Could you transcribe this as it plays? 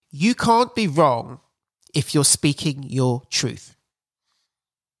You can't be wrong if you're speaking your truth.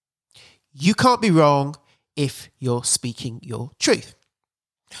 You can't be wrong if you're speaking your truth.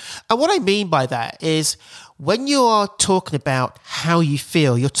 And what I mean by that is when you are talking about how you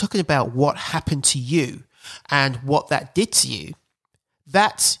feel, you're talking about what happened to you and what that did to you.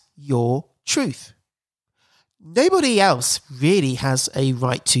 That's your truth. Nobody else really has a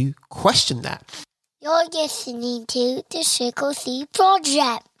right to question that. You're listening to the Triple C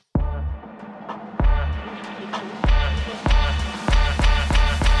Project.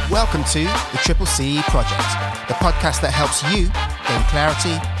 Welcome to the Triple C Project, the podcast that helps you gain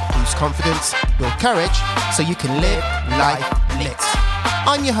clarity, boost confidence, build courage, so you can live life lit.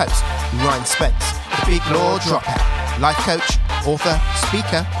 I'm your host, Ryan Spence, the big law dropout, life coach, author,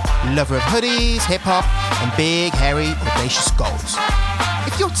 speaker, lover of hoodies, hip-hop, and big, hairy, audacious goals.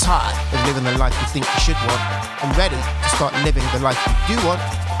 If you're tired of living the life you think you should want and ready to start living the life you do want,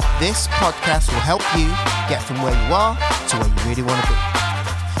 this podcast will help you get from where you are to where you really want to be.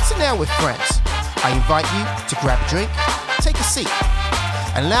 So now with friends, I invite you to grab a drink, take a seat,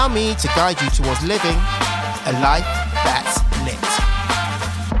 and allow me to guide you towards living a life that's lit.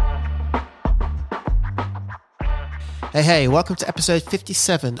 Hey, welcome to episode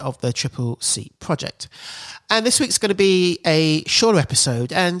 57 of the Triple C Project. And this week's going to be a shorter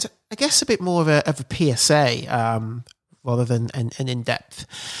episode and I guess a bit more of a PSA rather than an in-depth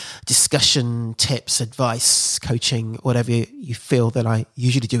discussion, tips, advice, coaching, whatever you feel that I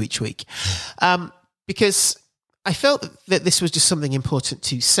usually do each week. Because I felt that this was just something important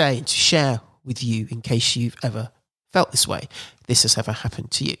to say and to share with you in case you've ever felt this way, this has ever happened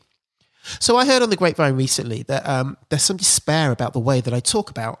to you. So I heard on the grapevine recently that there's some despair about the way that I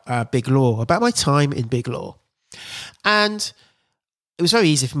talk about big law, about my time in big law. And it was very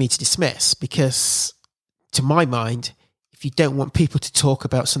easy for me to dismiss because, to my mind, if you don't want people to talk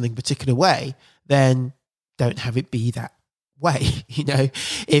about something particular way, then don't have it be that way. You know,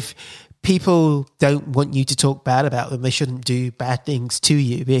 if people don't want you to talk bad about them, they shouldn't do bad things to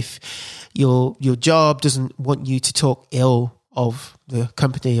you. If your job doesn't want you to talk ill of the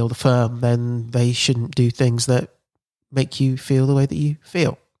company or the firm, then they shouldn't do things that make you feel the way that you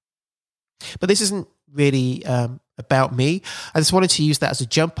feel. But this isn't really about me. I just wanted to use that as a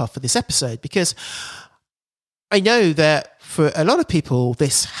jump off for this episode because I know that for a lot of people,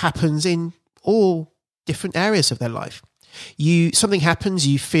 this happens in all different areas of their life. Something happens,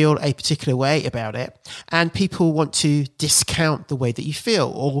 you feel a particular way about it, and people want to discount the way that you feel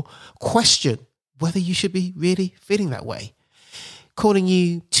or question whether you should be really feeling that way, calling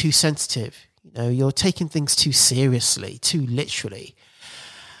you too sensitive. You know, you're taking things too seriously, too literally.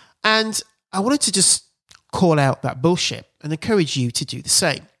 And I wanted to just call out that bullshit and encourage you to do the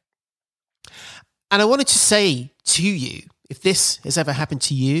same. And I wanted to say to you, if this has ever happened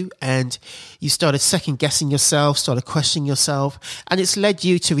to you and you started second guessing yourself, started questioning yourself, and it's led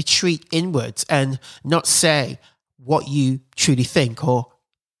you to retreat inwards and not say what you truly think or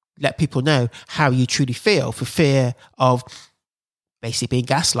let people know how you truly feel for fear of basically being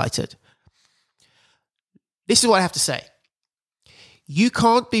gaslighted. This is what I have to say. You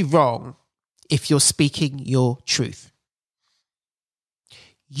can't be wrong if you're speaking your truth.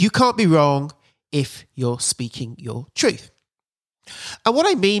 You can't be wrong if you're speaking your truth. And what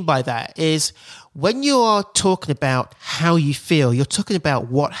I mean by that is when you are talking about how you feel, you're talking about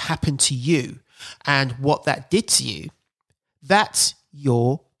what happened to you and what that did to you. That's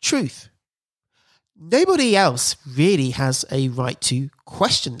your truth. Nobody else really has a right to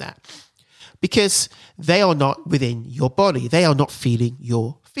question that because they are not within your body. They are not feeling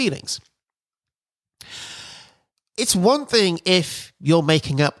your feelings. It's one thing if you're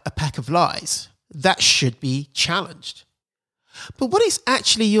making up a pack of lies. That should be challenged. But what is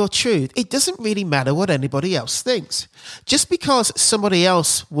actually your truth? It doesn't really matter what anybody else thinks. Just because somebody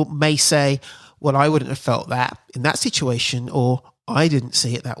else may say, well, I wouldn't have felt that in that situation, or I didn't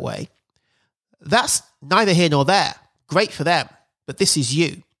see it that way. That's neither here nor there. Great for them, but this is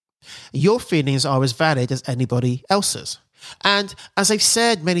you. Your feelings are as valid as anybody else's. And as I've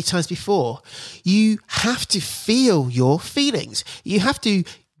said many times before, you have to feel your feelings. You have to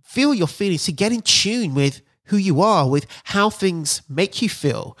feel your feelings to get in tune with who you are, with how things make you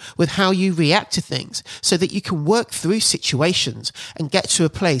feel, with how you react to things, so that you can work through situations and get to a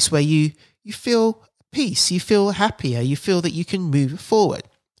place where you feel peace, you feel happier, you feel that you can move forward.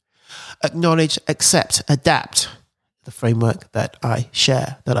 Acknowledge, accept, adapt, the framework that I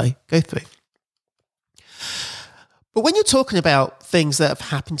share, that I go through. But when you're talking about things that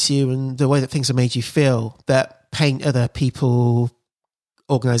have happened to you and the way that things have made you feel that paint other people,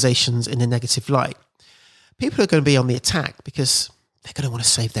 organizations in a negative light, people are going to be on the attack because they're going to want to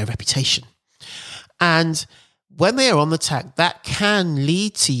save their reputation. And when they are on the attack, that can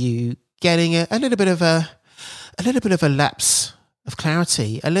lead to you getting a little bit of a lapse of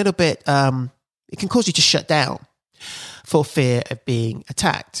clarity, it can cause you to shut down for fear of being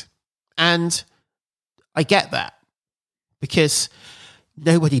attacked. And I get that, because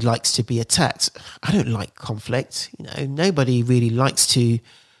nobody likes to be attacked. I don't like conflict. Nobody really likes to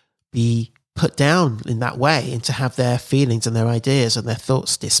be put down in that way and to have their feelings and their ideas and their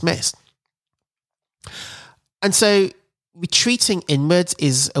thoughts dismissed. And so retreating inwards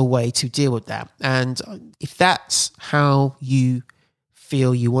is a way to deal with that. And if that's how you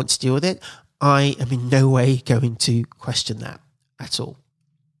feel you want to deal with it, I am in no way going to question that at all.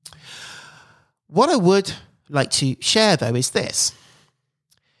 What I would like to share, though, is this.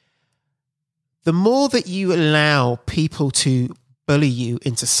 The more that you allow people to bully you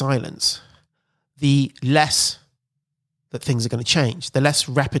into silence, the less that things are going to change, the less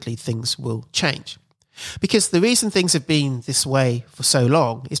rapidly things will change. Because the reason things have been this way for so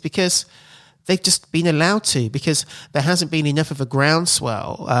long is because they've just been allowed to, because there hasn't been enough of a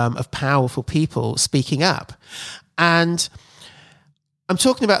groundswell of powerful people speaking up. And I'm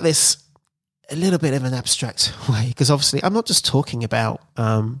talking about this a little bit of an abstract way, because obviously I'm not just talking about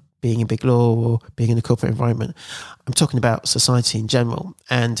being in big law or being in the corporate environment. I'm talking about society in general.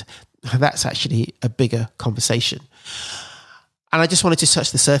 And that's actually a bigger conversation. And I just wanted to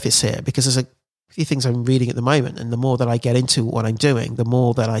touch the surface here, because there's a few things I'm reading at the moment, and the more that I get into what I'm doing, the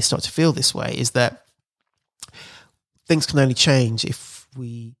more that I start to feel this way, is that things can only change if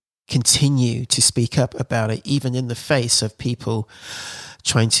we continue to speak up about it, even in the face of people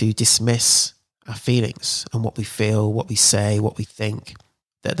trying to dismiss our feelings and what we feel, what we say, what we think,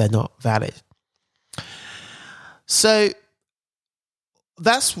 that they're not valid. So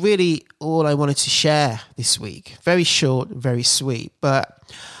that's really all I wanted to share this week. Very short, very sweet, but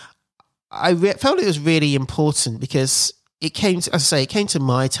I felt it was really important because it came to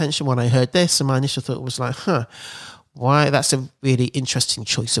my attention when I heard this, and my initial thought was like, why? That's a really interesting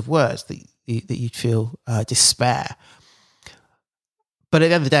choice of words, that you'd feel despair. But at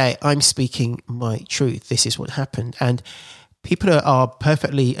the end of the day, I'm speaking my truth. This is what happened. And people are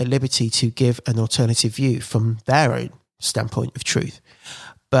perfectly at liberty to give an alternative view from their own standpoint of truth.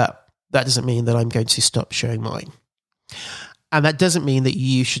 But that doesn't mean that I'm going to stop sharing mine. And that doesn't mean that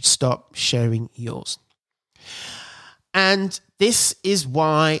you should stop sharing yours. And this is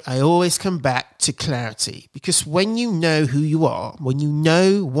why I always come back to clarity. Because when you know who you are, when you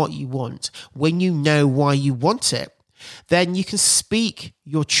know what you want, when you know why you want it, then you can speak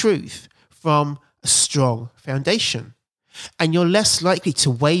your truth from a strong foundation. And you're less likely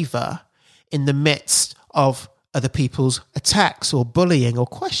to waver in the midst of other people's attacks or bullying or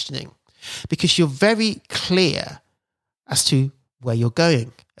questioning, because you're very clear as to where you're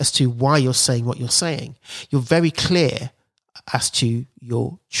going, as to why you're saying what you're saying. You're very clear as to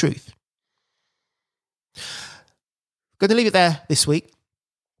your truth. Going to leave it there this week.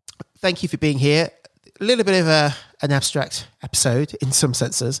 Thank you for being here. A little bit of an abstract episode in some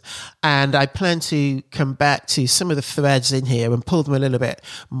senses, and I plan to come back to some of the threads in here and pull them a little bit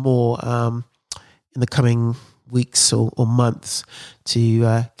more in the coming weeks or months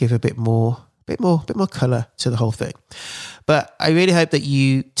to give a bit more colour to the whole thing. But I really hope that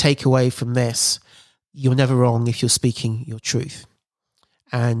you take away from this, you're never wrong if you're speaking your truth,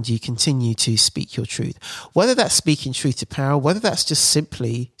 and you continue to speak your truth. Whether that's speaking truth to power, whether that's just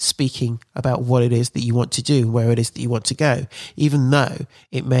simply speaking about what it is that you want to do, where it is that you want to go, even though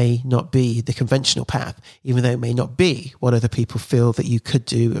it may not be the conventional path, even though it may not be what other people feel that you could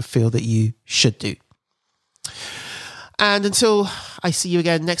do or feel that you should do. And until I see you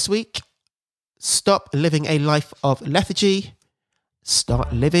again next week, stop living a life of lethargy.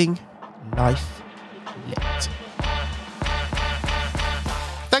 Start living life lit.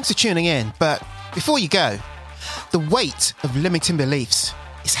 Thanks for tuning in, but before you go, the weight of limiting beliefs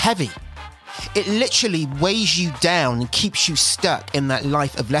is heavy. It literally weighs you down and keeps you stuck in that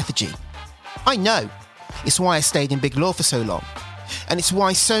life of lethargy. I know. It's why I stayed in big law for so long. And it's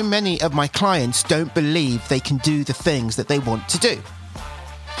why so many of my clients don't believe they can do the things that they want to do.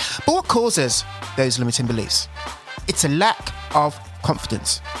 But what causes those limiting beliefs? It's a lack of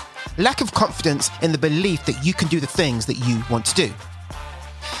confidence. Lack of confidence in the belief that you can do the things that you want to do.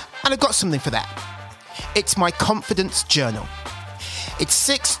 And I've got something for that. It's my confidence journal. It's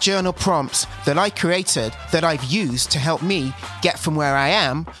 6 journal prompts that I created that I've used to help me get from where I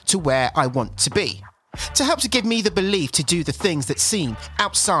am to where I want to be. To help to give me the belief to do the things that seem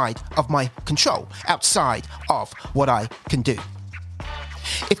outside of my control, outside of what I can do.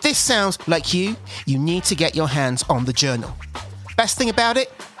 If this sounds like you need to get your hands on the journal. Best thing about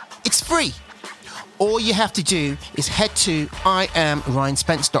it, it's free. All you have to do is head to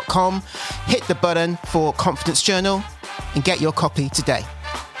IamRyanSpence.com, hit the button for Confidence Journal, and get your copy today.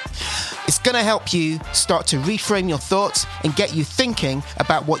 It's going to help you start to reframe your thoughts and get you thinking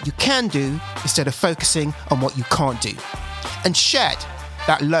about what you can do instead of focusing on what you can't do, and shed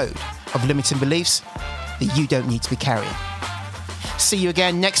that load of limiting beliefs that you don't need to be carrying. See you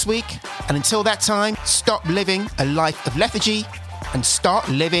again next week, and until that time, stop living a life of lethargy and start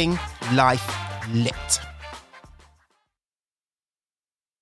living life lit.